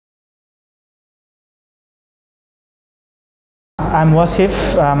I'm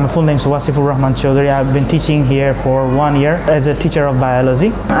Wasif. My full name is Wasifur Rahman Chaudhary. I've been teaching here for 1 year as a teacher of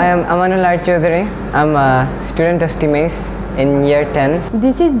biology. I am Ardh Chaudhary. I'm a student of STEMAYS in year 10.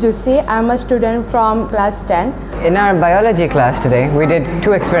 This is Jusee. I'm a student from class 10. In our biology class today, we did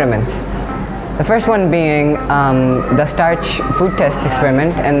 2 experiments. The first one being the Starch food test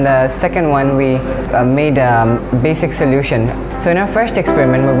experiment, and the second one we made a basic solution. So in our first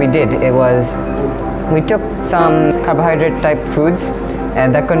experiment, what we did, we took some carbohydrate type foods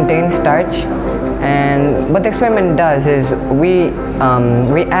that contain starch, and what the experiment does is we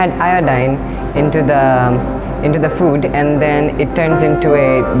add iodine into the food, and then it turns into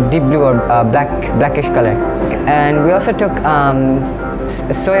a deep blue or blackish color. And we also took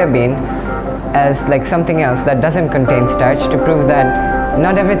soybean as like something else that doesn't contain starch to prove that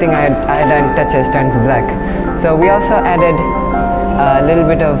not everything iodine touches turns black. So we also added a little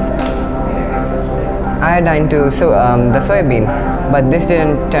bit of iodine to the soybean, but this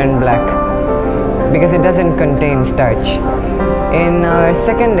didn't turn black because it doesn't contain starch. In our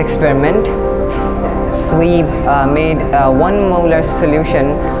second experiment, we made a 1 molar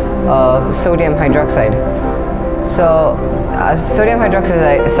solution of sodium hydroxide. So sodium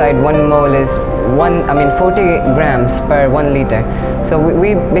hydroxide 1 mole is 40 grams per 1 liter. So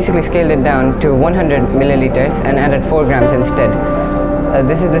we basically scaled it down to 100 milliliters and added 4 grams instead.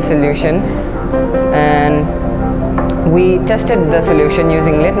 This is the solution, and we tested the solution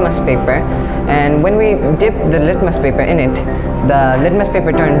using litmus paper, and when we dipped the litmus paper in it, the litmus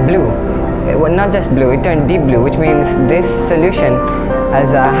paper turned blue. Well, not just blue, it turned deep blue, which means this solution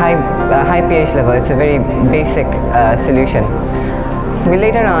has a high pH level. It's a very basic solution. We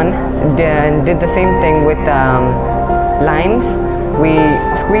later on did the same thing with limes. We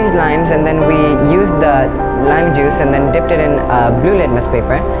squeezed limes, and then we used the lime juice and then dipped it in blue litmus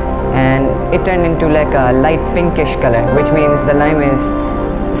paper, and it turned into like a light pinkish color, which means the lime is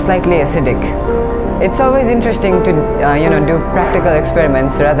slightly acidic. It's always interesting to do practical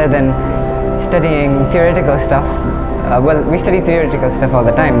experiments rather than studying theoretical stuff. Well, we study theoretical stuff all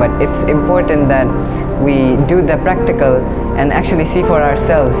the time, but it's important that we do the practical and actually see for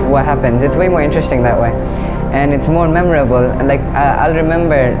ourselves what happens. It's way more interesting that way, and it's more memorable. Like I'll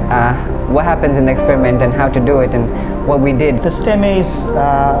remember what happens in the experiment and how to do it and what we did. The STEMAYS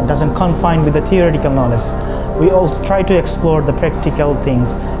doesn't confine with the theoretical knowledge. We also try to explore the practical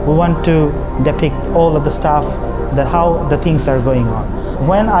things. We want to depict all of the stuff, how the things are going on.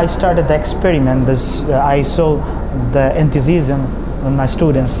 When I started the experiment, I saw the enthusiasm in my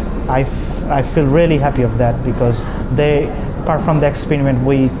students. I feel really happy of that, because they performed the experiment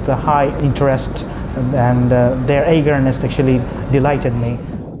with high interest, and their eagerness actually delighted me.